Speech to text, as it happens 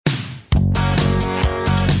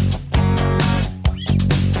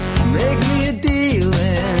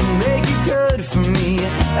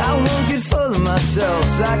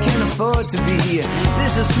afford to be.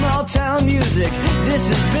 This is small town music, this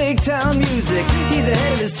is big town music. He's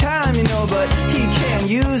ahead of his time, you know, but he can't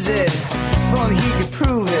use it. If only he could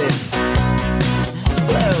prove it.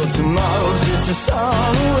 Well, tomorrow's just a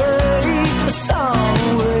song away, a song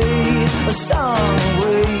away, a song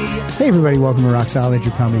away. Hey everybody, welcome to Rock Solid,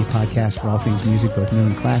 your comedy podcast for all things music, both new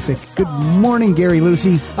and classic. Good morning, Gary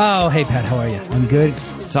Lucy. Oh, hey Pat, how are you? I'm good.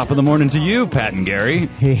 Top of the morning to you, Pat and Gary.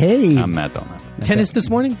 Hey. I'm Matt Belknap. Tennis this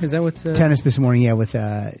morning? Is that what's... Tennis this morning, yeah, with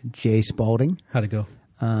Jay Spalding. How'd it go?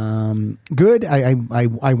 Good.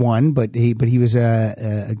 I won, but he was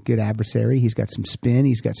a good adversary. He's got some spin.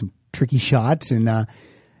 He's got some tricky shots, and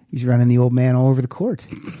he's running the old man all over the court.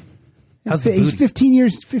 He's 15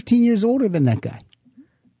 years older than that guy.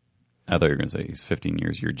 I thought you were going to say he's 15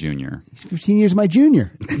 years your junior. He's 15 years my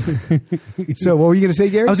junior. So what were you going to say,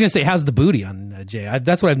 Gary? I was going to say, how's the booty on Jay?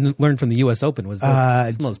 That's what I've learned from the U.S. Open was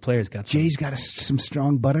that some of those players got Jay's got some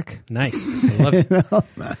strong buttock. Nice. I love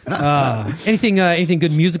it. Anything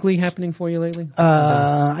good musically happening for you lately?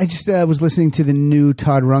 I just was listening to the new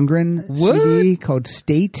Todd Rundgren CD called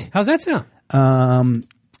State. How's that sound?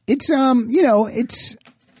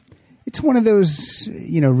 It's one of those,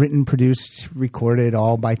 written, produced, recorded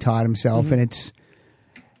all by Todd himself. And it's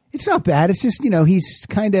not bad. It's just, he's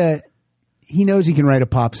he knows he can write a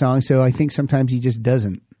pop song. So I think sometimes he just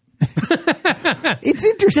doesn't. It's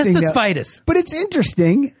interesting. Just to spite us. But it's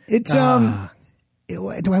interesting. It's, do I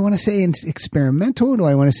want to say it's experimental? Do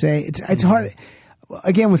I want to say it's hard?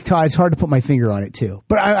 Again, with Todd, it's hard to put my finger on it too.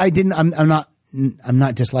 But I'm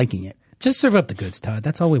not disliking it. Just serve up the goods, Todd.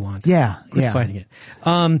 That's all we want. Yeah. Quit fighting it.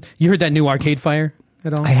 You heard that new Arcade Fire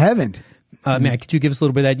at all? I haven't. Matt, could you give us a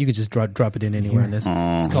little bit of that? You could just drop it in anywhere in this.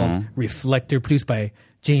 It's called Reflector, produced by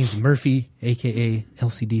James Murphy, a.k.a.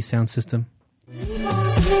 LCD Sound System. If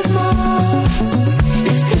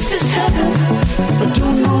this is heaven, I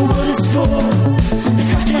don't know what it's for.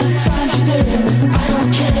 If I can't find you there, I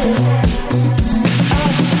don't care.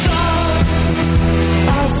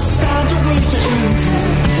 I've found a way to enter.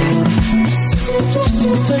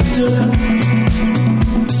 Reflector. I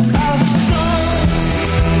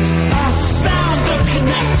found the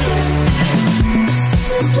connector.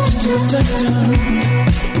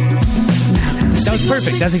 That was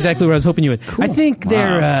perfect. That's exactly what I was hoping you would. Cool. I think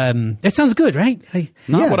they're... that sounds good, right?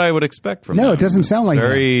 Not what I would expect from them. No, it doesn't sound like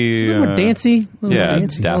very, that. A little more dancey.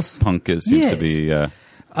 Daft Punk seems to be...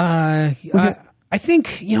 I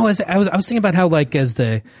think, as I was thinking about how, as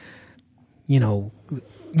the,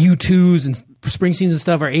 U2s and Springsteens and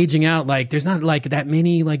stuff are aging out, there's not that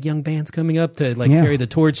many young bands coming up to carry the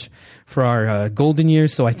torch for our golden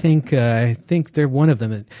years. So I think they're one of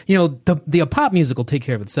them. And, the pop music will take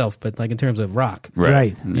care of itself, but in terms of rock,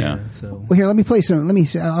 right? Yeah. So here, let me play some.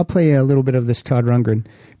 I'll play a little bit of this Todd Rundgren.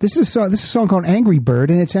 This is a song called Angry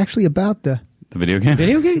Bird, and it's actually about the video game.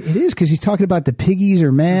 Video game? It is, because he's talking about the piggies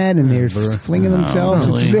are mad and they're flinging themselves.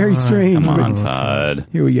 Really? It's very strange. Come on, Todd.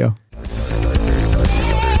 Here we go.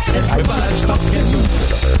 Everybody's talking.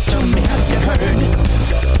 Tell me, have you heard?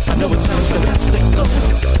 I know it sounds fantastic.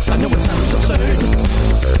 I know it sounds absurd.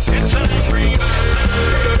 It's an angry bird.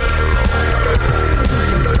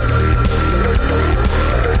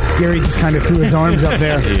 Gary just kind of threw his arms up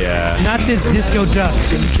there. Yeah. Not since Disco Duck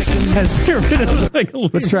has rid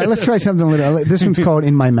of Let's try something a little. This one's called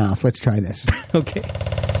In My Mouth. Let's try this. Okay.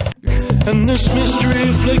 And this mystery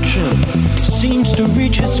affliction seems to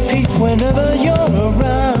reach its peak whenever you're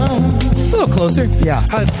around. It's a little closer. Yeah.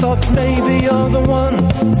 I thought maybe you're the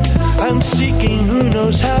one I'm seeking, who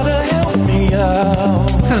knows how to help me out.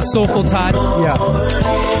 Kind of soulful, Todd. Yeah.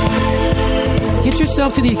 Get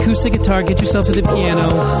yourself to the acoustic guitar. Get yourself to the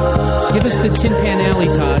piano. Give us the Tin Pan Alley,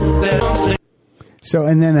 Todd. So,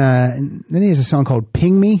 and then he has a song called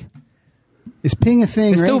Ping Me. Is Ping a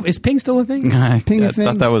thing, right? Is Ping still a thing? Ping a I thing?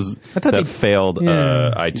 thought that was failed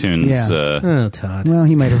iTunes Oh, Todd. Well,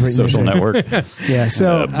 he might have written social network. Yeah,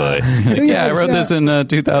 so... I wrote this in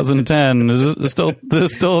 2010. Is this still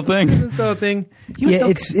a thing? Is this still a thing?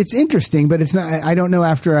 It's interesting, but it's not... I don't know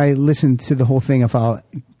after I listen to the whole thing if I'll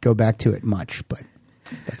go back to it much, but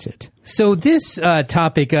that's it. So this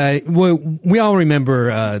topic, we all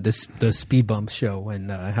remember the Speed Bump show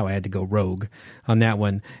and how I had to go rogue on that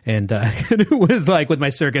one, and it was with my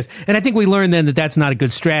circus. And I think we learned then that that's not a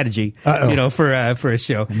good strategy, for a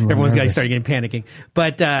show. Everyone's got to start getting panicking.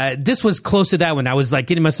 But this was close to that one. I was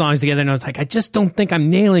getting my songs together, and I was I just don't think I'm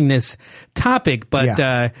nailing this topic. But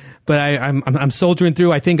I'm soldiering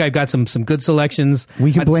through. I think I've got some good selections.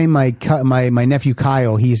 We can blame my nephew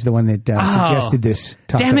Kyle. He's the one that suggested this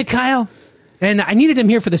topic. Damn it, Kyle. And I needed him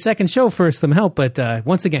here for the second show for some help, but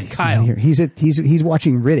once again, Kyle. He's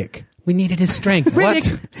watching Riddick. We needed his strength. What?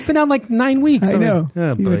 Riddick, it's been out like 9 weeks. I know. Oh,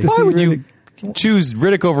 You boy. went to Why see would you Riddick. choose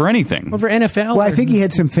Riddick over anything? Over NFL? Well, I or- think he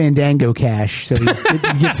had some Fandango cash, so he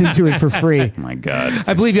gets into it for free. Oh my God.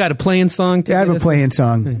 I believe you had a playing song. To I have get a us- playing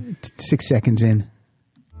song. 6 seconds in.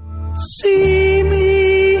 See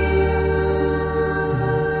me,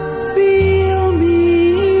 feel me,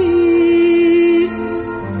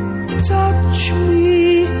 touch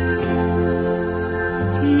me,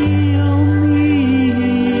 heal me,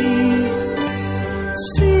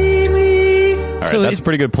 see me. All right, So that's a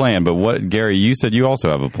pretty good plan. But what, Gary? You said you also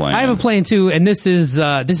have a plan. I have a playing too, and this is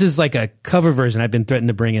like a cover version I've been threatening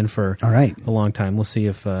to bring in for All right. a long time. We'll see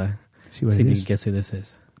if See what see it if you is. can guess who this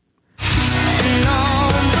is. And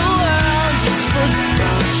all the world is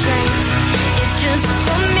football shaped. It's just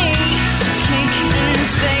for me to kick in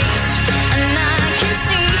space. And I can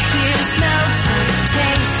see, hear, smell, touch,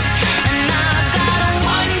 taste. And I've got a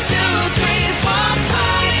 1, 2, 3, 4,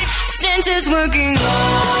 5 senses working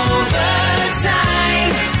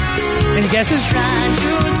overtime. Any guesses? Trying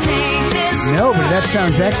to take this. No, but that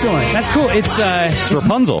sounds excellent. That's cool. It's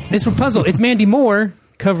Rapunzel. It's Rapunzel. It's Mandy Moore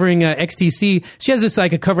covering XTC. She has this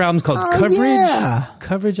like a cover album called Oh, Coverage. yeah.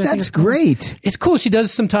 Coverage. I think That's it's called. great. It's cool. She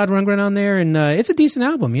does some Todd Rundgren on there, and it's a decent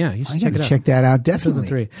album. Yeah, you should I check got it to out. check that out,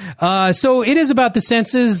 definitely. 2003. So it is about the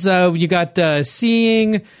senses. You got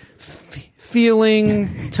seeing, feeling,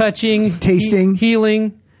 touching, Tasting.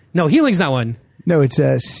 healing. No, healing's not one. No, it's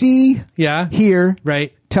see, Yeah. hear,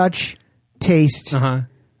 Right. touch, taste,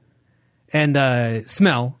 And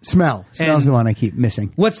smell. smell. Smell's And- the one I keep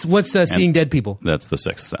missing. What's seeing dead people? That's the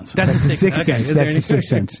Sixth Sense. That's That's the sixth okay. sense. Is there That's the any- sixth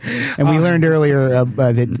sense. And we learned earlier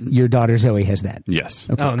that your daughter Zoe has that. Yes.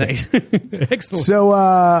 Oh, nice. Excellent. So,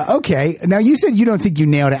 okay. Now, you said you don't think you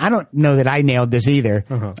nailed it. I don't know that I nailed this either.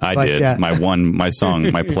 I But, did. My song,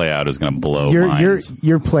 my play out is going to blow your minds.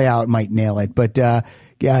 your play out might nail it. But,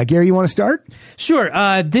 Gary, you want to start? Sure.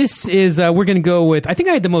 This is we're going to go with. I think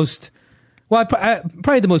I had the most. Well,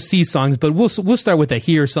 probably the most C songs, but we'll start with a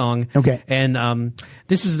Here song. Okay. And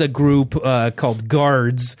this is a group called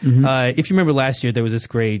Guards. If you remember last year, there was this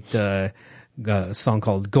great song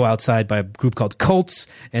called "Go Outside" by a group called Cults,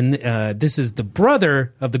 and this is the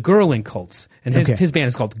brother of the girl in Cults, and Okay. his band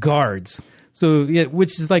is called Guards. So, yeah,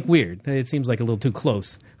 which is like weird. It seems like a little too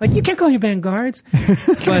close. Like, you can't call your band Guards.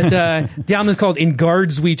 But the album is called In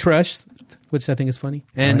Guards We Trust, which I think is funny.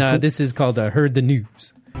 And this is called Heard the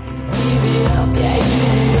News.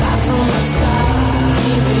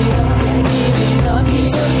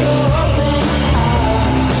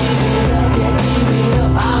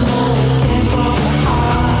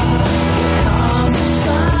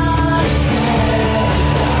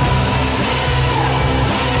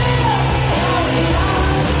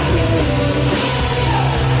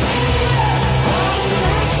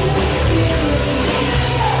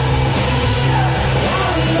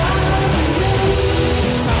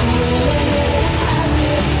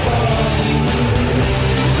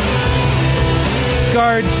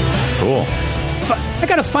 Guards. Cool. I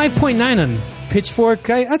got a 5.9 on Pitchfork.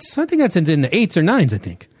 I think that's in the 8s or 9s, I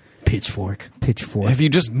think. Pitchfork. Pitchfork. If you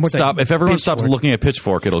just stop, if everyone stops Pitchfork. looking at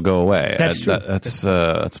Pitchfork, it'll go away. That's true. That's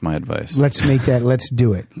my advice. Let's make that. Let's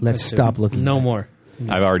do it. Let's stop looking. No at it. more.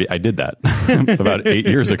 I did that about 8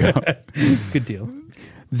 years ago. Good deal.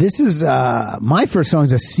 This is my first song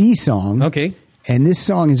is a C song. Okay. And this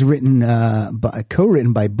song is written,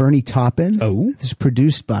 co-written by Bernie Taupin. Oh. This is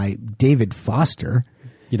produced by David Foster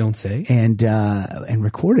You don't say. and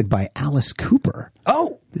recorded by Alice Cooper.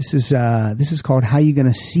 Oh. This is called "How You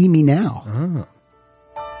Gonna See Me Now."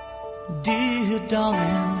 Dear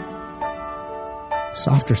darling,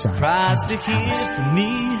 Softer side. surprised to hear from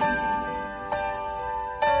me.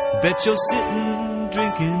 Bet you're sitting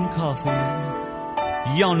drinking coffee,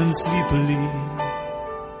 yawning sleepily.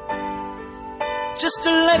 Just to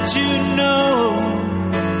let you know,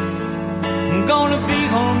 I'm gonna be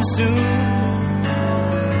home soon.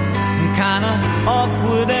 I'm kinda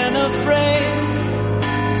awkward and afraid.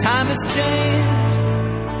 Time has changed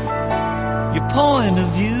your point of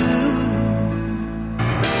view.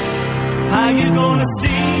 How you gonna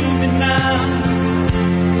see me now?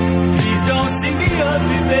 Please don't see me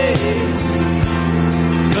ugly, babe.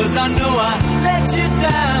 'Cause I know I let you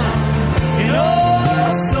down in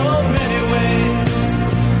oh so many ways.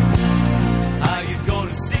 How you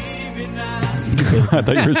gonna see me now? I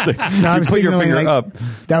thought you were saying. I You was put your signaling, finger like, up.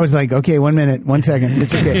 That was like, okay, 1 minute, 1 second.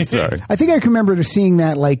 It's okay. Sorry. I think I can remember seeing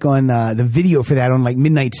that like on the video for that on like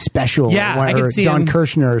Midnight Special. Yeah, or, I can see Don him.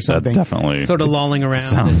 Kirshner or That something. definitely Sort of lolling around.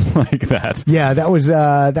 sounds like that. Yeah, that was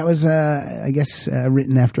I guess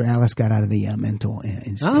written after Alice got out of the mental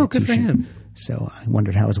institution. Oh, good for him. So I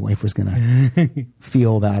wondered how his wife was going to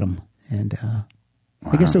feel about him. And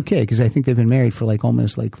I guess okay, because I think they've been married for like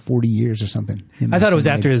almost like 40 years or something. Him I and thought it was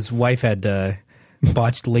some after lady. his wife had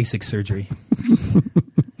botched LASIK surgery.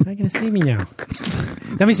 Am I going to see me now?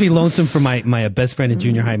 That makes me lonesome for my best friend in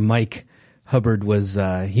junior high, Mike Hubbard. Was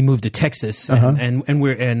he moved to Texas and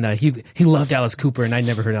he loved Alice Cooper, and I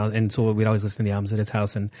never heard Alice, and so we'd always listen to the albums at his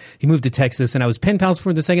house. And he moved to Texas, and I was pen pals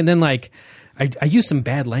for the second. Then like I used some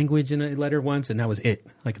bad language in a letter once, and that was it.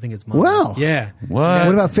 Like I think it's Wow. Yeah. What?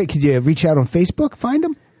 What about could you reach out on Facebook, find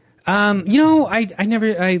him? I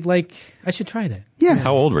should try that. Yeah.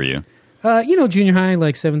 How old were you? Junior high,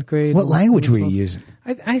 like 7th grade. What language were you using?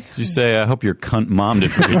 Did you say, I hope your cunt mom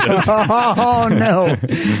didn't read this? Oh no!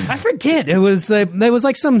 I forget. It was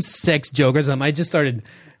like some sex joke or something. I just started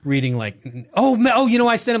reading like,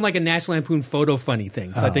 I sent him like a National Lampoon photo funny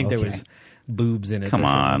thing. So I think there okay. was boobs in it. Come or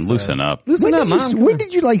something. on, So- loosen up. Loosen up, Mom. When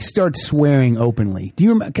did you like start swearing openly? Do you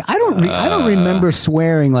remember? I don't remember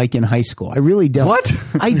swearing like in high school. I really don't. What?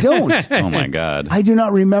 I don't. Oh my God. I do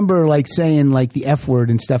not remember like saying like the F word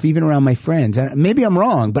and stuff, even around my friends. Maybe I'm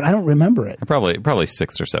wrong, but I don't remember it. Probably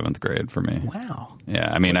 6th or 7th grade for me. Wow.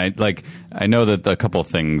 Yeah, I mean, I know that a couple of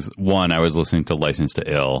things. One, I was listening to License to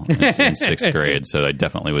Ill in 6th grade, so I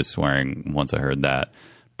definitely was swearing once I heard that.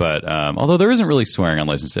 But although there isn't really swearing on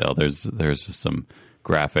License to Ill, there's just some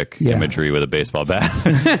graphic imagery with a baseball bat or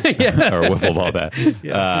a wiffle ball bat.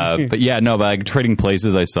 But like Trading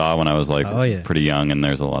Places I saw when I was like pretty young, and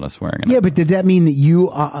there's a lot of swearing. Yeah, but did that mean that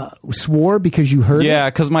you swore because you heard it? Yeah,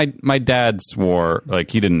 because my dad swore, like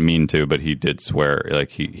he didn't mean to, but he did swear. Like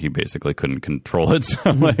he basically couldn't control it.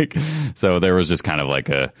 So there was just kind of like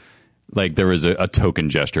there was a token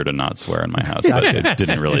gesture to not swear in my house, but it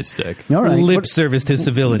didn't really stick. All right. Lip service to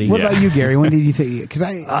civility. What about you, Gary? When did you think? Because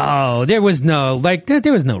there was no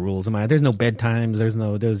rules in my. There's no bedtimes.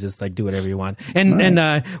 There was just like do whatever you want. And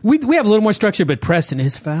we have a little more structure, but Preston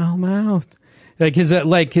is foul mouthed. Hey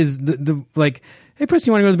Preston,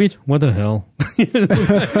 you want to go to the beach? What the hell?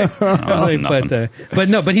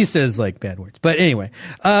 But he says like bad words. But anyway,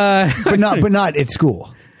 but not at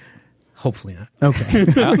school. Hopefully not. Okay.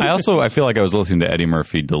 I feel like I was listening to Eddie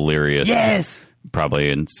Murphy Delirious. Yes.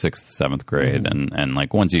 Probably in 6th, 7th grade, and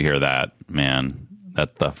like once you hear that, man,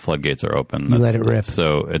 that the floodgates are open. You let it rip.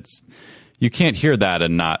 So you can't hear that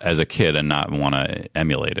and not as a kid and not want to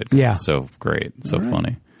emulate it. Yeah. It's so great, so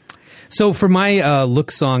funny. So for my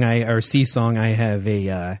look song, C song, I have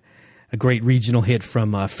a great regional hit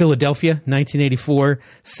from Philadelphia, 1984,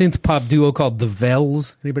 synth pop duo called The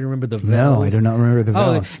Vells. Anybody remember The Vells? No, I do not remember The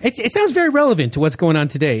Vells. It sounds very relevant to what's going on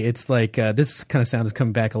today. It's like this kind of sound is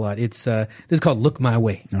coming back a lot. This is called Look My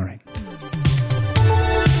Way. All right.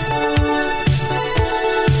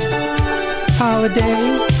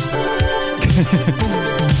 Holiday.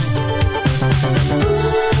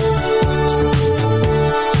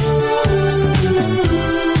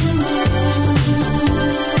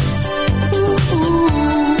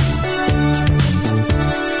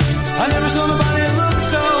 I never saw nobody look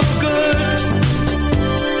so good.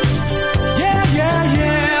 Yeah, yeah,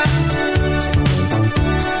 yeah.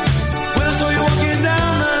 When I saw you walking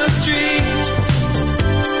down the street.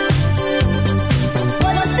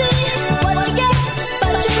 What you see, what you get,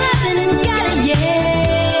 but you haven't got it yet,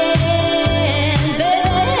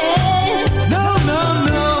 baby. No, no,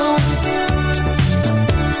 no.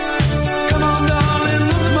 Come on, darling,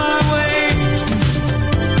 look my way.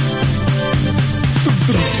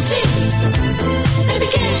 Can't you see? Baby,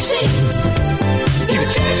 can't you see? You're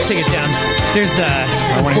changing. Take it down. There's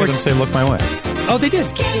I want to hear them say, "Look my way." Oh, they did.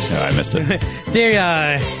 No, I missed it.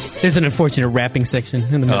 There's an unfortunate rapping section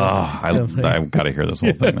in the middle. I've got to hear this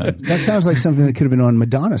whole thing, man. That sounds like something that could have been on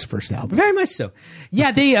Madonna's first album. Very much so.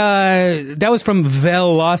 Yeah, they that was from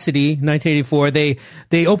Velocity, 1984. They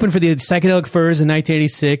opened for the Psychedelic Furs in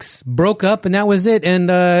 1986, broke up, and that was it. And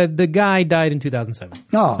the guy died in 2007.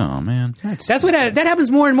 Oh, Man. That's what that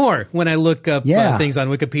happens more and more when I look up things on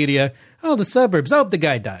Wikipedia. Oh, the suburbs. Oh, the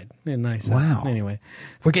guy died. And nice. Wow. Anyway,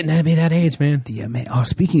 we're getting to be that age, man.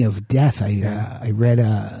 Speaking of death, I read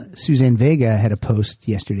Suzanne Vega had a post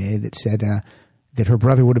yesterday that said that her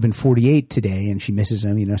brother would have been 48 today, and she misses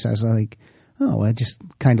him. So I was like, I just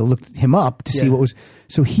kind of looked him up to see what was.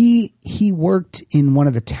 So he worked in one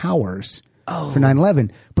of the towers for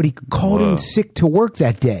 9/11, but he called in sick to work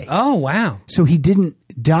that day. Oh, wow. So he didn't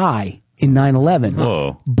die in 9/11.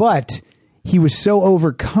 Whoa. But he was so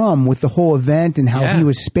overcome with the whole event and how he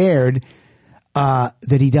was spared that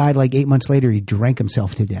he died like 8 months later. He drank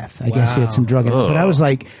himself to death. I guess he had some drug in it. But I was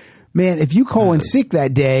like, man, if you call in sick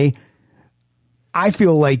that day, I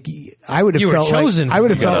feel like I would have You were felt chosen. like I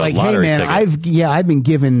would have You got felt a like, hey lottery man, ticket. I've been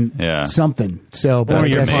given Yeah. something. So, but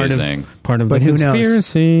That's you're amazing. part of But the who knows?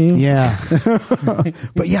 conspiracy. yeah.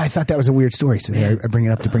 But yeah, I thought that was a weird story. So there, I bring it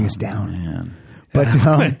up to bring us down. Man. But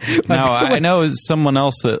Now I know someone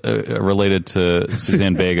else that related to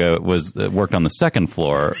Suzanne Vega was worked on the second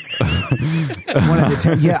floor. one of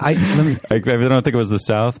the let me I don't think it was the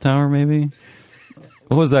South Tower. Maybe.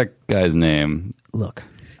 What was that guy's name? look.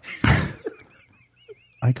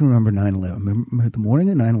 I can remember 9/11. Remember the morning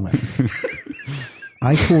of 9/11.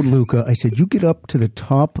 I told Luca, I said, you get up to the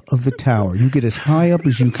top of the tower. You get as high up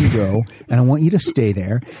as you can go, and I want you to stay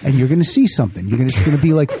there, and you're going to see something. It's going to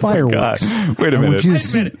be like fireworks. God. Wait a I want minute. you to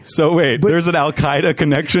see. So wait, there's an Al Qaeda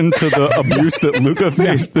connection to the abuse that Luca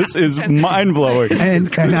faced. This is mind blowing. And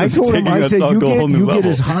I told him, I said, you get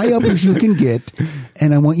as high up as you can get,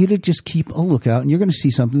 and I want you to just keep a lookout, and you're going to see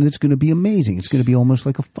something that's going to be amazing. It's going to be almost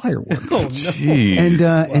like a firework. Oh, no. Jeez.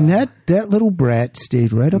 And that little brat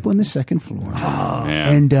stayed right up on the second floor.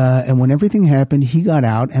 Man. And when everything happened, he got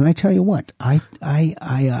out, and I tell you what,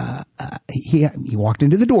 he walked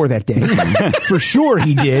into the door that day. For sure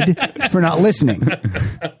he did, for not listening.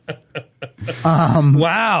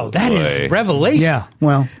 Wow, that Boy. is revelation. Yeah,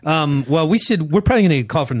 well, Well, we're probably going to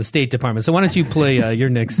call from the State Department. So why don't you play your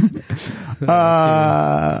next?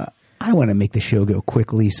 I want to make the show go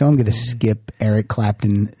quickly, so I'm going to skip Eric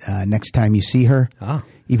Clapton next time you see her. Ah.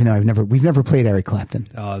 Even though we've never played Eric Clapton.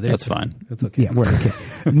 Oh, That's fine. That's okay. Yeah, we're okay.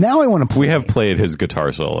 Now I want to play. We have played his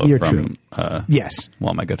guitar solo You're from Yes.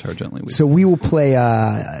 While My Guitar Gently Weeps. So we will play.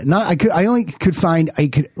 I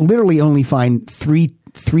could literally only find three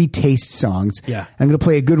taste songs. Yeah. I'm going to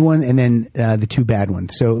play a good one and then the two bad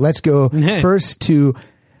ones. So let's go first to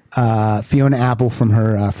Fiona Apple from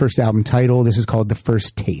her first album Tidal. This is called The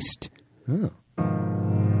First Taste.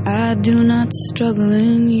 I do not struggle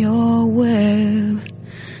in your web,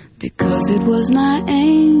 because it was my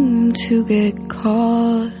aim to get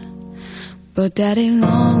caught. But daddy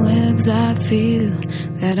long legs, I feel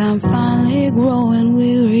that I'm finally growing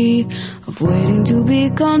weary of waiting to be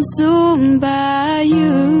consumed by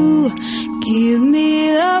you. Give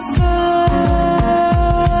me the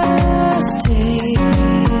first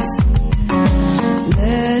taste,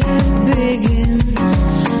 let it begin.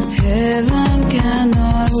 Heaven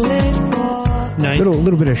cannot wait for. Nice.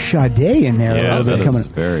 Little bit of Sade in there. yeah, Also that coming. is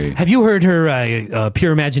very. Have you heard her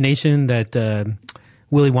Pure Imagination, that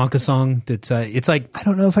Willy Wonka song? That's it's like, I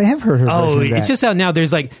don't know if I have heard her version oh, of that. it's just out now.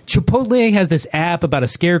 There's like Chipotle has this app about a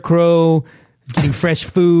scarecrow getting fresh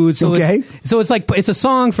food. So Okay. it's like it's a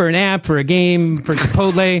song for an app for a game for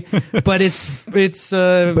Chipotle, but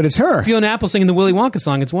it's her. Fiona Apple singing the Willy Wonka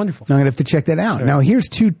song. It's wonderful. Now I'm going to have to check that out. Now, here's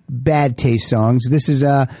two bad taste songs. This is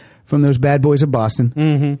from those bad boys of Boston.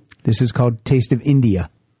 Mm-hmm. This is called Taste of India.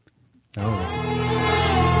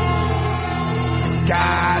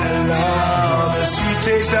 Gotta love the sweet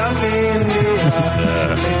taste of India.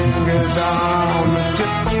 Lingers on the tip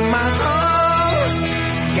of my tongue.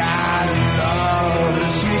 Gotta love the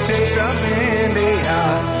sweet taste of India.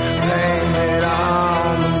 Blame it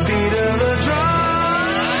on the beat of the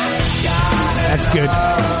drum. That's good.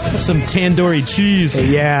 Some tandoori cheese.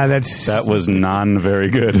 Yeah, that was non very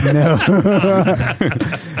good.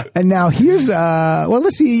 And now here's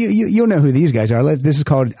let's see. You'll know who these guys are. This is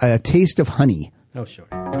called Taste of Honey. Oh, sure.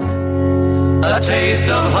 A taste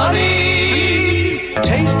of honey,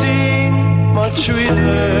 tasting much sweeter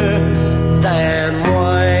than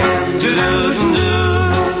wine. Do-do-do-do.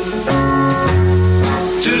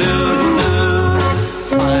 Do-do-do-do.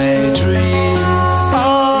 I dream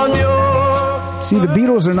on your. See, the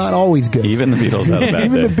Beatles are not always good. Even the Beatles had a bad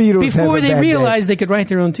Even day. the Beatles have Before a they bad day. realized they could write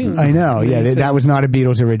their own tunes. I know. Yeah, that was not a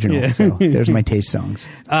Beatles original. So there's my taste songs.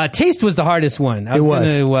 Taste was the hardest one. I It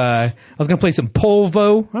was gonna play some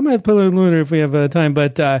Polvo. I might play a little later if we have time.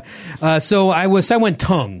 But so I went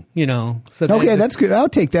tongue. So Okay, that's good. I'll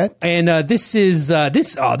take that. And this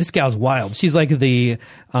gal's wild. She's like the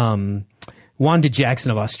Wanda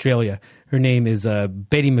Jackson of Australia. Her name is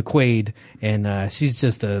Betty McQuaid, and she's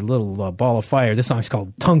just a little ball of fire. This song's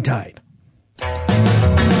called Tongue Tied.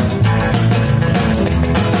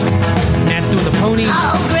 Matt's doing the pony.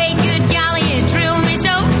 Oh, great, good golly, it thrilled me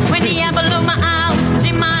so. When the apple of my eye was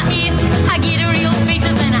in my ear, I get real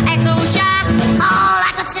speechless and I act so shy. All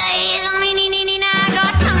I could say is, I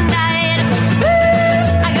got tongue-tied. Woo,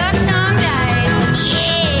 I got tongue-tied.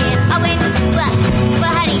 Yeah. Oh, wait,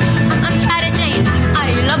 well, honey, I'm trying to say,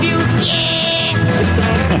 I love you, yeah.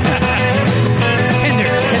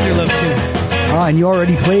 Tender love tune. and you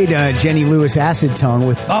already played Jenny Lewis Acid Tongue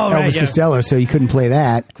with right, Elvis yeah. Costello, so you couldn't play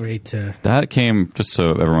that. Great. That came, just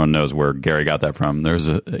so everyone knows where Gary got that from.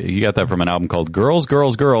 He got that from an album called Girls,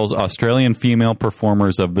 Girls, Girls, Australian Female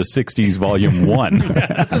Performers of the 60s, Volume 1.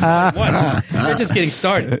 They're just getting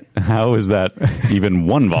started. How is that even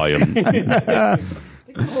one volume?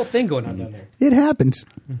 The whole thing going on down there. It happens.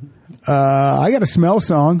 I got a smell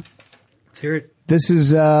song. Let's hear it. This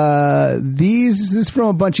is this is from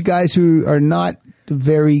a bunch of guys who are not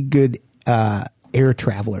very good air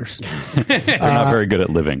travelers. They're not very good at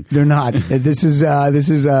living. They're not. This is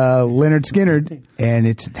Leonard Skinner, and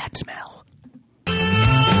it's That Smell.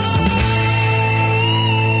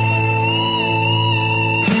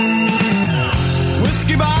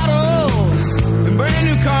 Whiskey bottles and brand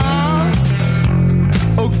new cars.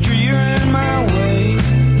 Oak tree, you're in my way.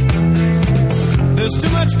 There's too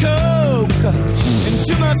much coke and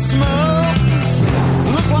too much smoke.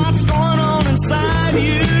 Look what's going on inside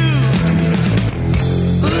you.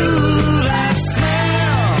 Ooh, that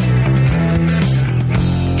smell.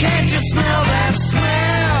 Can't you smell that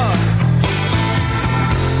smell?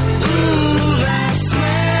 Ooh, that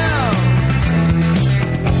smell.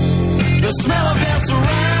 The smell of death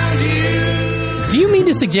around you. Do you mean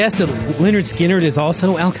to suggest that Leonard Skinner is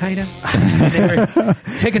also Al Qaeda? They were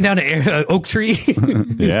taken down to Oak Tree.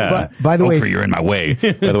 Yeah. But, by the Oak way- Tree, you're in my way.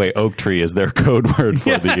 By the way, Oak Tree is their code word for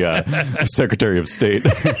the Secretary of State.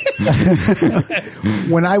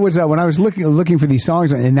 When I was looking for these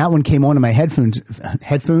songs, and that one came onto my headphones.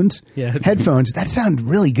 Yeah. Headphones. That sounded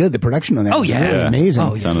really good. The production on that was really Yeah. amazing.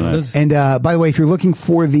 Oh, yeah. Sounded nice. And by the way, if you're looking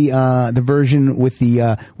for the version with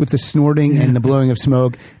the snorting and the blowing of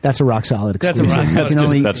smoke, that's a rock solid That's a exclusive. rock solid. You can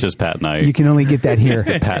only- That's just Pat and I. you can only get that here.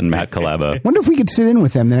 Pat and Matt collabo. Wonder if we could sit in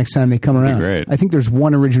with them the next time they come around. great. I think there's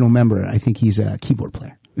one original member. I think he's a keyboard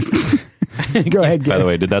player. Go ahead. By the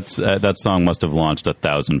way, that song must have launched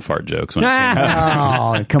 1,000 fart jokes when it came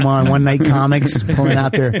out. Oh, come on. One Night Comics pulling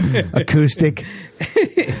out their acoustic.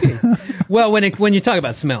 Well, when you talk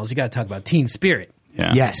about smells, you got to talk about Teen Spirit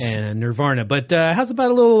Yeah. Yes. and Nirvana. But how's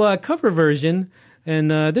about a little cover version?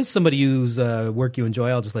 And this is somebody whose work you enjoy.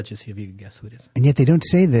 I'll just let you see if you can guess who it is. And yet they don't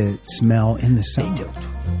say the smell in the song. They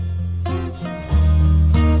don't.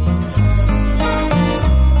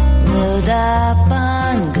 Load up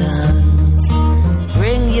on guns.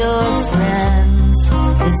 Bring your friends.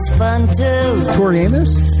 It's fun to Tori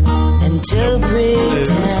Amos? and to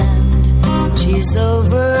pretend she's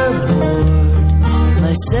overboard.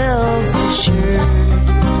 Myself assured,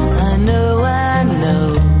 I know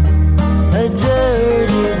a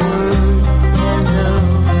dirty word. Hello,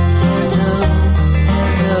 hello,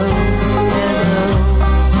 hello, hello,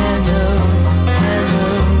 hello, hello,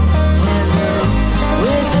 hello.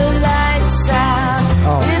 With the lights out,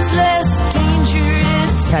 Oh. it's less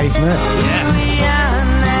dangerous. Patti Smith. Here we are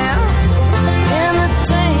now.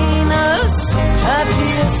 Entertain us. I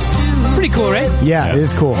feel stupid. Pretty cool, right? Yeah, it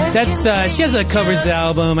is cool. That's she has a covers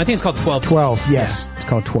album. I think it's called 12. 12, yes. It's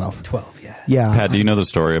called 12. 12, yeah. Yeah. Pat, do you know the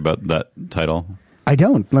story about that title? I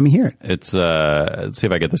don't. Let me hear it. It's let's see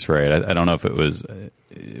if I get this right. I don't know if it was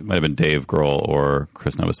it might have been Dave Grohl or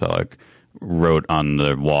Chris Novoselic wrote on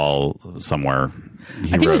the wall somewhere. I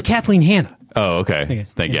think it was Kathleen Hanna. Oh, okay.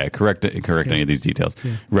 guess, Thank you. Correct any of these details.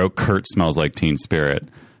 Wrote Kurt Smells Like Teen Spirit.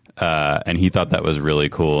 And he thought that was really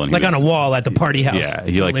cool. And he Like on was- a wall at the party house. Yeah,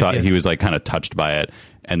 he like thought he was like kind of touched by it,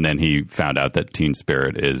 and then he found out that Teen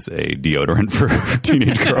Spirit is a deodorant for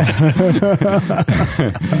teenage girls.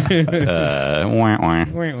 Wah, wah.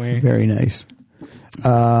 Very nice.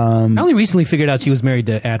 I only recently figured out she was married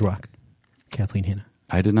to Ad Rock, Kathleen Hanna.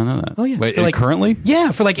 I did not know that. Oh, yeah. Wait, For like- currently?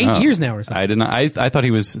 Yeah, for like 8 Oh. years now or something. I did not. I thought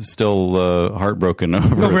he was still heartbroken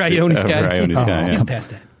over Ione Skye. Ione Skye, yeah. He's past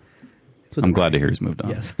that. So I'm glad to hear he's moved on.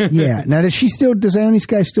 Yes. Yeah. Now, does Ione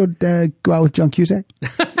Skye still go out with John Cusack?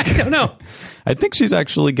 I don't know. I think she's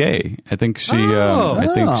actually gay. I think she. Oh. I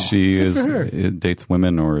think Oh. she Good is for her. dates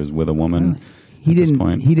women or is with a woman. He at this didn't.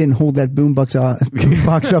 point. He didn't hold that boombox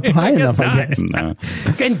up high enough. I not. guess. No.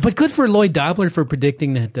 But good for Lloyd Dobler for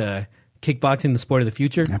predicting that kickboxing, the sport of the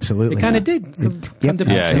future. Absolutely. It kind Yeah. of did. come yep. to Yeah, pass.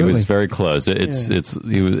 he Absolutely. was very close. He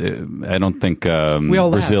was. I don't think We all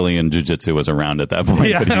laughed. Brazilian jiu-jitsu was around at that point,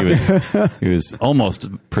 Yeah. but he was almost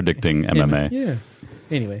predicting MMA. Yeah.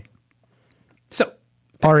 Anyway. So,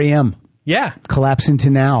 REM yeah. collapse into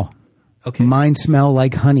Now. Okay. Mine smell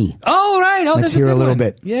like honey. Oh, right. Oh, Let's that's hear a good little one.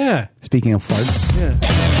 bit. Yeah. Speaking of farts. Yeah.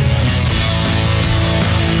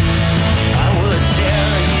 I would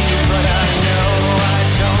tell you, but I know I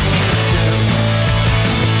don't need to.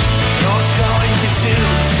 You're going to do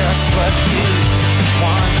just what you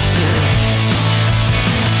want to.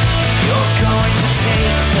 You're going to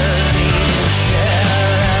take the lead and say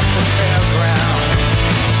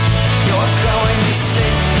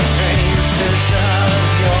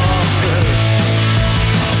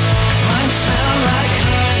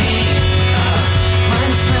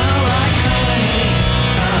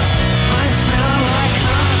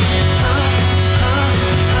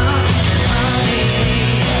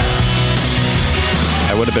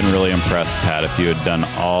been really impressed, Pat, if you had done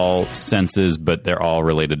all senses, but they're all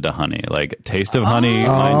related to honey. Like, taste of honey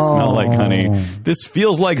might smell like honey. This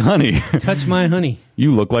feels like honey. Touch my honey.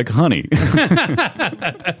 You look like honey.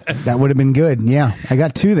 That would have been good. Yeah, I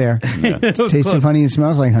got 2 there. Taste of honey and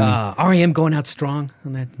smells like honey. R.E.M. going out strong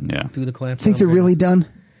on that. Yeah. Do the clap. Think they're really done?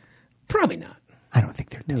 Probably not. I don't think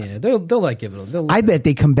they're done. Yeah, they'll like give it. I bet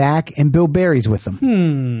they come back and Bill Berry's with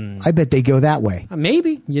them. I bet they go that way.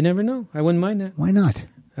 Maybe. You never know. I wouldn't mind that. Why not?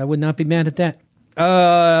 I would not be mad at that.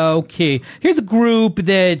 Okay. Here's a group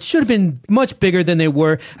that should have been much bigger than they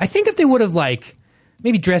were. I think if they would have like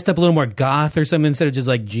maybe dressed up a little more goth or something instead of just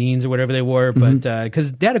like jeans or whatever they wore, but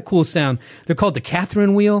because they had a cool sound. They're called the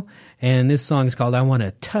Catherine Wheel, and this song is called "I Want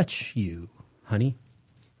to Touch You, Honey."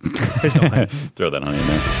 There's no honey. Throw that honey in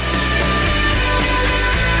there.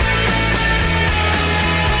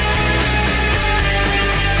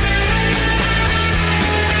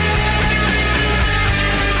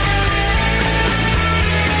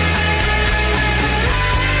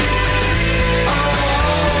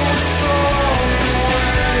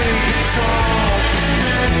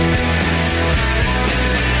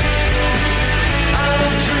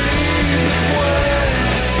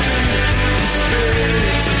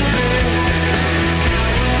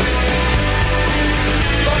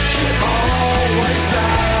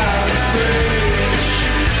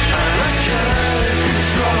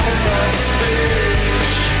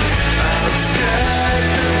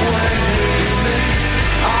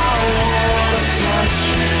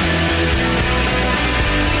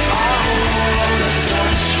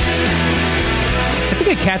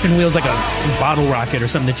 Catherine Wheel's like a bottle rocket or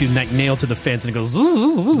something that you nail to the fence and it goes.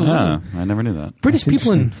 Yeah, I never knew that. British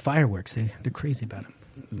people in fireworks, they're crazy about them.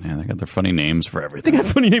 Yeah, they got their funny names for They everything. got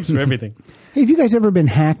funny names for everything. Hey, have you guys ever been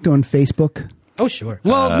hacked on Facebook? Oh, sure.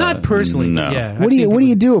 Well, not personally. no. But yeah. What do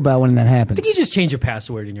you do about when that happens? I think you just change your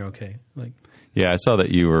password and you're okay. Like, Yeah, I saw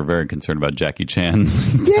that you were very concerned about Jackie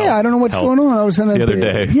Chan's. Yeah, I don't know what's going on. I was on the other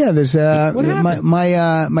day. Yeah, there's What happened?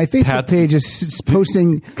 my Facebook Pat- page is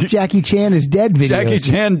posting Jackie Chan is dead videos. Jackie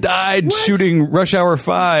Chan died shooting Rush Hour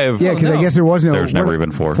 5. Yeah, because I guess there was no. There's never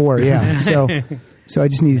even 4. 4, yeah. So I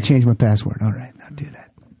just need to change my password. All right, I'll do that.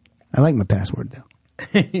 I like my password though.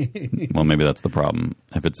 Well, maybe that's the problem.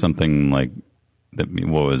 If it's something like that,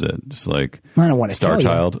 what was it? Just like I don't want to Star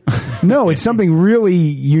tell Child. You. No, it's something really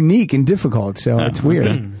unique and difficult. So it's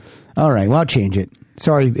weird. All right, well, I'll change it.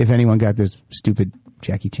 Sorry if anyone got those stupid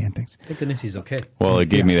Jackie Chan things. thank goodness he's okay. Well, it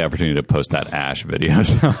gave me the opportunity to post that Ash video.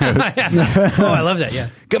 So I was, Oh, I love that. Yeah.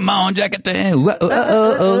 come on, Jackie Chan.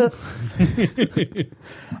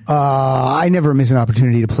 I never miss an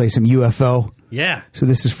opportunity to play some UFO. Yeah. So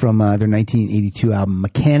this is from their 1982 album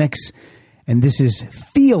Mechanics, and this is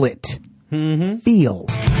Feel It. Feel.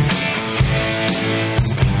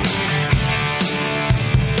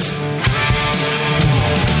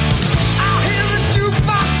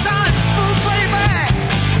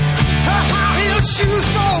 Shoes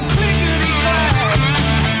go clickety-clack.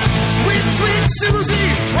 Sweet, sweet Susie,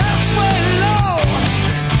 dress way low.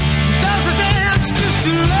 Does a dance just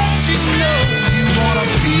to let you know you wanna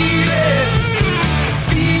feel it,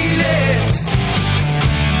 feel it.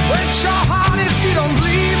 Breaks your heart if you don't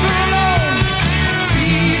leave her alone.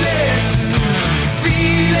 Feel it,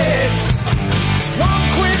 feel it. Just one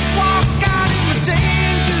quick walk out in the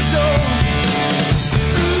danger zone.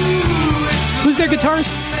 Ooh, it's Who's their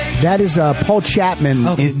guitarist? That is Paul Chapman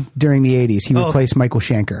during the 80s. He replaced Michael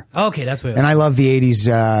Schenker. Okay, that's what. And I love the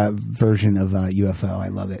 80s version of UFO. I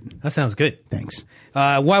love it. That sounds good. Thanks.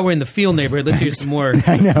 While we're in the field neighborhood, let's hear some more.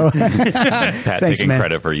 I know. Pat Thanks, taking man.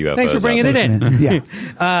 credit for UFOs. Thanks for bringing out it there. in.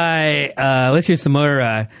 Yeah. Let's hear some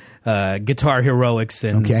more guitar heroics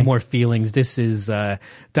and Okay. some more feelings. This is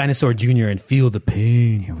Dinosaur Jr. and Feel the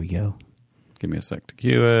Pain. Here we go. Give me a sec to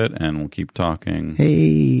cue it, and we'll keep talking.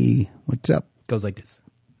 Hey, what's up? Goes like this.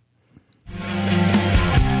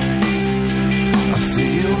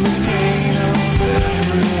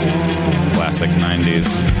 Classic 90s.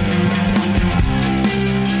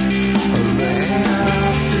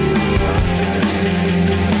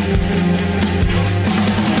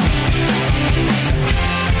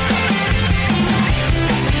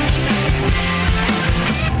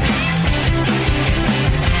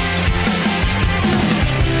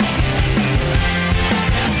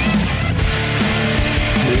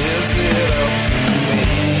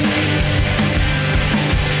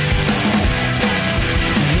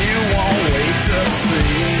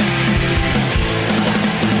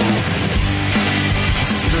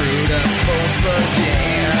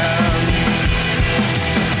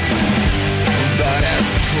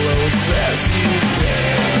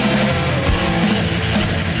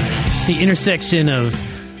 The intersection of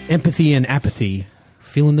Empathy and apathy.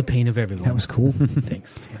 Feeling the pain of everyone. That was cool.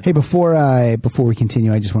 Thanks. Hey, before we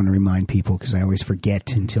continue, I just want to remind people, because I always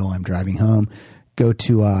forget until I'm driving home, go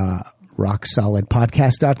to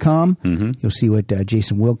rocksolidpodcast.com. Mm-hmm. You'll see what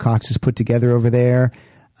Jason Wilcox has put together over there.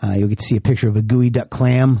 You'll get to see a picture of a gooey duck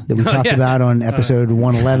clam that we talked about on episode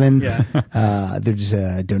 111. Yeah. There's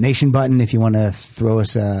a donation button if you want to throw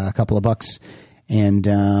us a couple of bucks. And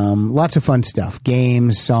lots of fun stuff.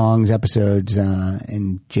 Games, songs, episodes.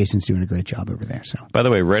 And Jason's doing a great job over there. So, By the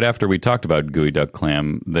way, right after we talked about gooey duck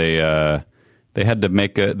clam, they had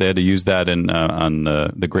to use that on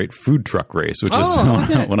the Great Food Truck Race, which is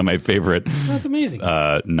one of my favorite. That's amazing.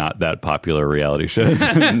 Not that popular reality shows.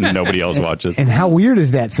 Nobody else watches. and how weird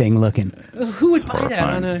is that thing looking? Who would buy that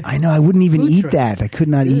horrifying. on a... I know. I wouldn't even Food eat truck. that. I could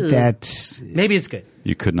not eat that. Maybe it's good.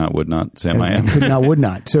 You could not, would not, Sam. I I am. could not, would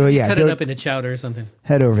not. So yeah, Cut it up into chowder or something.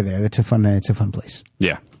 head over there. It's a fun place.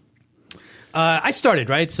 Yeah. I started,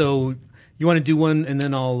 right? So you want to do one, and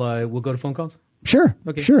then we'll go to phone calls? Sure.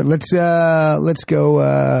 Okay. Sure. Let's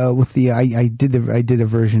go with the. I did a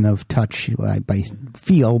version of Touch by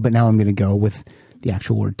Feel, but now I'm going to go with the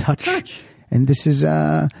actual word touch. Touch. And this is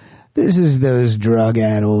those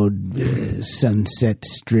drug-addled Sunset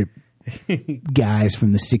Strip guys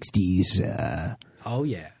from the '60s. Oh,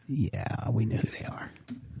 yeah. Yeah, we know who they are.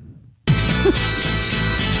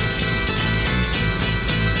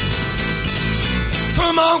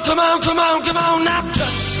 Come on, come on, come on, come on, now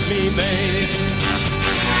touch me, babe.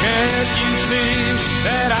 Can't you see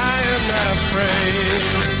that I am not afraid?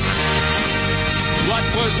 What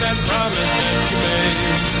was that promise that you made?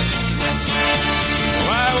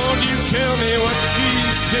 Why won't you tell me what she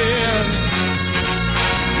said?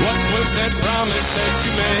 What was that promise that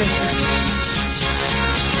you made?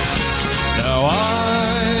 Now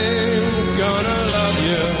I'm gonna love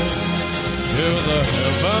you till the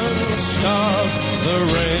heavens stop the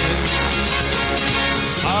rain.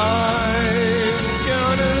 I'm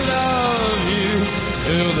gonna love you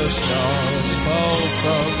till the stars fall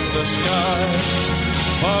from the sky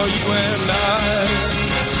for you and I.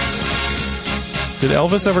 Did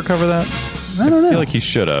Elvis ever cover that? I don't know. I feel like he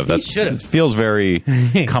should have. That should've. feels very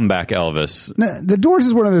comeback Elvis. No, the Doors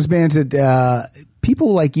is one of those bands that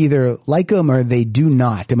people either like them or they do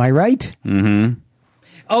not. Am I right?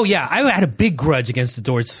 Oh, yeah. I had a big grudge against the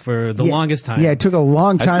Doors for the longest time. Yeah, it took a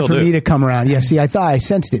long time still for do. me to come around. Yeah, see, I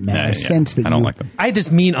sensed it, man. Yeah, I yeah. sensed that I don't you like them. I had this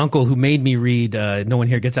mean uncle who made me read No One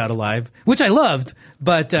Here Gets Out Alive, which I loved,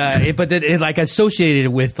 but it associated it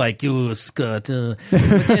with you Scott. But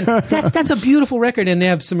then that's a beautiful record, and they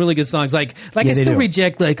have some really good songs. I they still do.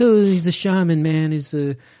 reject he's a shaman, man, he's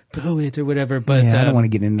a poet or whatever. But I don't want to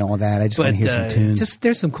get into all that. I just want to hear some tunes.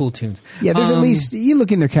 There's some cool tunes. Yeah, there's at least, you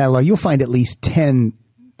look in their catalog, you'll find at least 10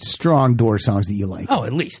 strong Doors songs that you like. Oh,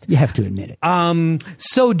 at least. You have to admit it.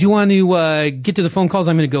 So do you want to get to the phone calls?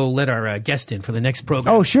 I'm going to go let our guest in for the next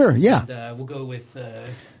program. Oh, sure, yeah. And, we'll go with...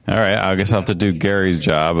 All right, I guess I'll have to do Gary's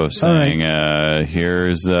job of saying,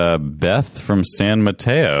 here's Beth from San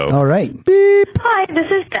Mateo. All right. Hi, this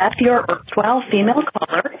is Beth, your erstwhile female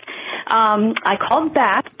caller. I called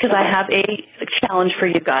back because I have a challenge for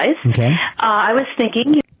you guys. Okay. I was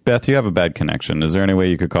thinking Beth, you have a bad connection. Is there any way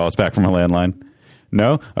you could call us back from a landline?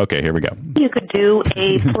 No? Okay, here we go. you could do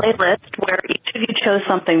a playlist where each of you chose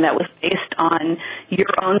something that was based on your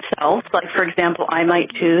own self. Like, for example, I might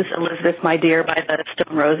choose Elizabeth, My Dear by the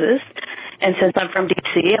Stone Roses. And since I'm from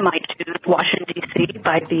D.C., I might choose Washington, D.C.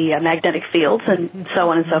 by the Magnetic Fields, and so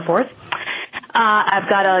on and so forth. I've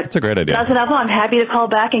got That's a great idea. dozen of them. I'm happy to call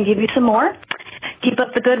back and give you some more. Keep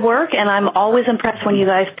up the good work, and I'm always impressed when you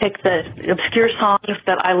guys pick the obscure songs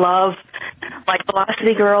that I love, like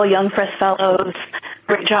Velocity Girl, Young Fresh Fellows.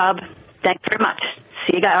 Great job. Thanks very much.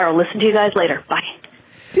 See you guys, or listen to you guys later. Bye.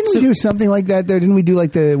 Didn't we do something like that there? Didn't we do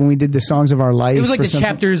when we did the Songs of Our Life? It was like or the something?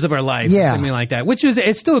 chapters of our life, Yeah. or something like that.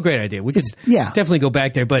 It's still a great idea. We could definitely go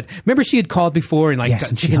back there. But remember, she had called before and Yes, got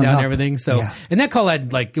and she chickened hung out up. and everything. So, Yeah. and that call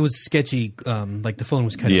had it was sketchy. The phone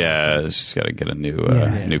was kind of. Yeah, she's got to get a new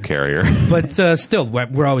Yeah. new carrier. But still,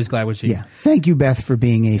 we're always glad when she. Yeah. Thank you, Beth, for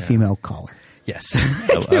being a female caller. Yes.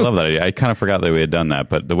 I love that idea. I kind of forgot that we had done that,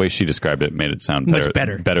 but the way she described it made it sound Much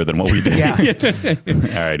better than what we did. Yeah.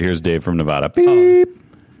 All right, here's Dave from Nevada. Beep.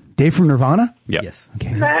 Dave from Nirvana? Yep. Yes.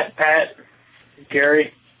 Okay. Pat,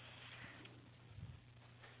 Gary.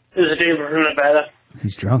 This is Dave from Nevada.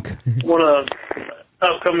 He's drunk. One of the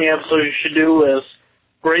upcoming episodes you should do is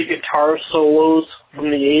great guitar solos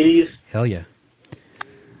from the 80s. Hell yeah.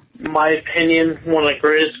 In my opinion, one of the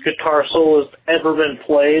greatest guitar solos ever been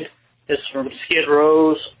played is from Skid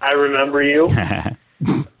Row's I Remember You.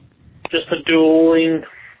 Just the dueling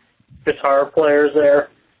guitar players there.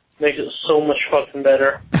 makes it so much fucking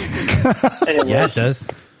better. Anyways, Yeah, it does.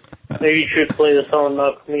 maybe you should play this on the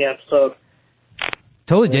upcoming episode.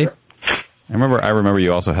 Totally, Dave. I remember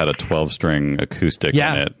you also had a 12-string acoustic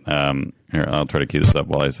Yeah. in it. Here, I'll try to cue this up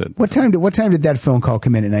while I sit. What time did that phone call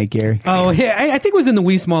come in at night, Gary? Oh, yeah, I think it was in the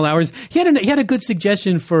wee small hours. He had a good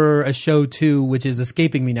suggestion for a show too, which is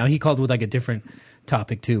escaping me now. He called with like a different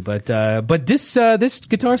topic too, but this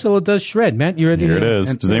guitar solo does shred. Matt, you ready? Here it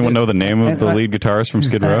is. Does anyone know the name of the lead guitarist from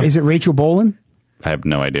Skid Row? Is it Rachel Bolan? I have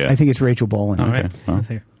no idea. I think it's Rachel Bolan. All right, well, let's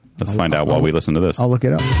hear. Let's find out while we listen to this. I'll look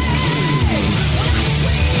it up.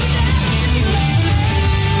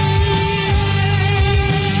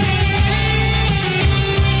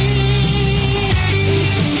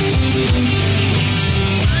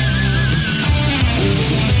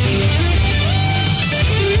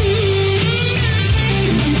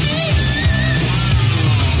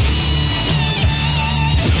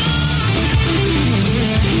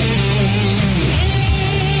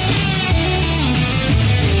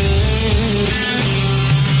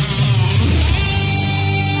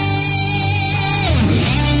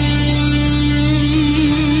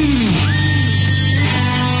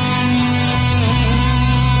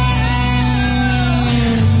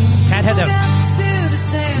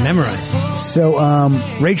 Memorized. So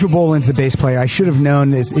Rachel Bolan's the bass player. I should have known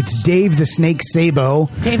this. It's Dave the Snake Sabo.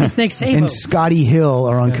 Dave the Snake Sabo. And Scotty Hill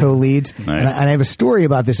are on co-leads. Nice. And I have a story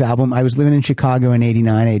about this album. I was living in Chicago in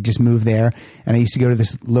 '89. I had just moved there, and I used to go to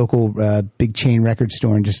this local big chain record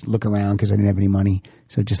store and just look around because I didn't have any money.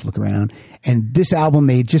 So just look around. And this album,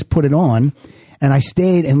 they just put it on, and I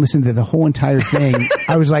stayed and listened to the whole entire thing.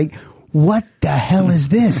 I was like, what the hell is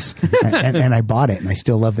this? And I bought it, and I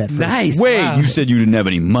still love that first. Nice. Wait, Wow. you said you didn't have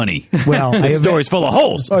any money. Well, This story's full of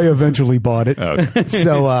holes. I eventually bought it. Okay.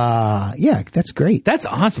 So, yeah, that's great. That's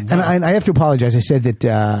awesome. And Wow. I have to apologize. I said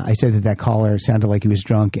that caller sounded like he was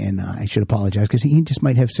drunk, and I should apologize because he just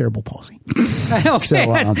might have cerebral palsy. Okay.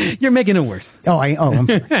 So, You're making it worse. I'm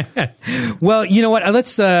sorry. Well, you know what? I'm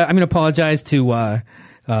going to apologize to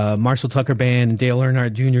Marshall Tucker Band, Dale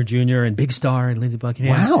Earnhardt Jr., and Big Star and Lindsey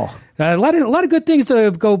Buckingham. Wow. A lot of good things to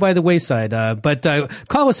go by the wayside. But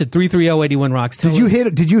call us at 330-81-ROCKS.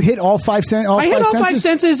 Did you hit all 5 cents? I hit all 5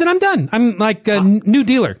 senses and I'm done. I'm like a new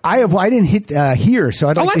dealer. I didn't hit here, so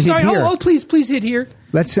I'd like to I'm hit sorry. here. Please hit here.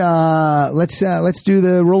 Let's do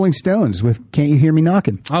the Rolling Stones with "Can't You Hear Me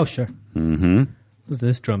Knocking." Oh, sure. Mm-hmm.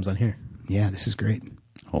 This drums on here. Yeah, this is great.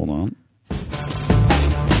 Hold on.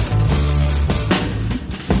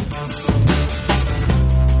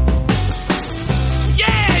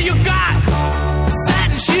 Yeah, you got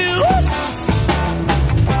satin shoes.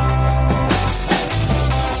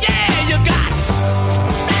 Yeah, you got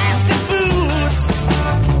nasty boots.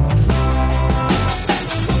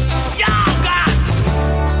 Y'all got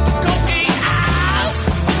cocaine eyes.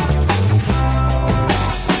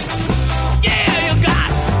 Yeah, you got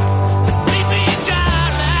sleepy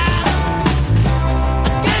Johnny.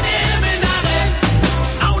 Can you hear me knocking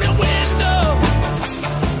on the window?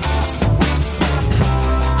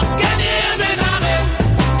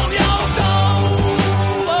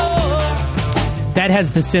 That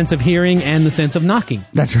has the sense of hearing and the sense of knocking.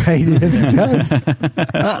 That's right. Yes, it does.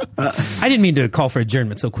 I didn't mean to call for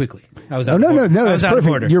adjournment so quickly. I was out No, of order. I that's was out of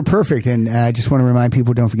perfect. order. You're perfect. And I just want to remind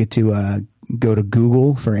people, don't forget to go to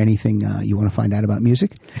Google for anything you want to find out about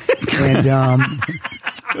music.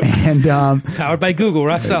 And Powered by Google,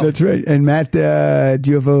 rock solid. that's right. And Matt, do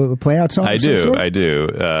you have a play out song? I of some do. sort? I do.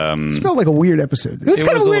 This felt like a weird episode. It was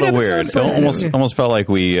kind of a a weird little episode. weird. Almost felt like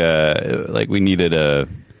we needed a.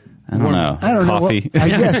 I don't know. I don't coffee. know. I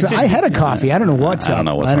guess I had a coffee. I don't know what's I up. don't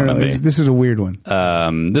know what's I don't wrong know. with me. This is a weird one.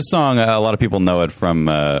 This song, a lot of people know it from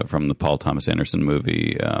the Paul Thomas Anderson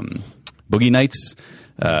movie Boogie Nights.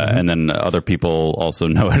 And then other people also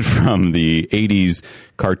know it from the 80s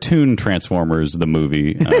cartoon Transformers, the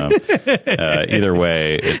movie. Either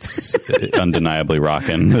way, it's undeniably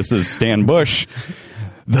rockin'. This is Stan Bush,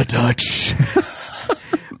 The Touch.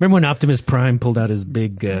 Remember when Optimus Prime pulled out his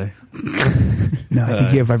big No, I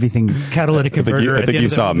think you have everything. catalytic converter? I think you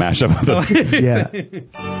saw a mashup of this. Yeah.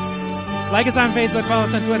 Like us on Facebook, follow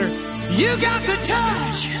us on Twitter. You got the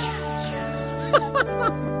touch.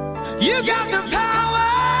 You got the power.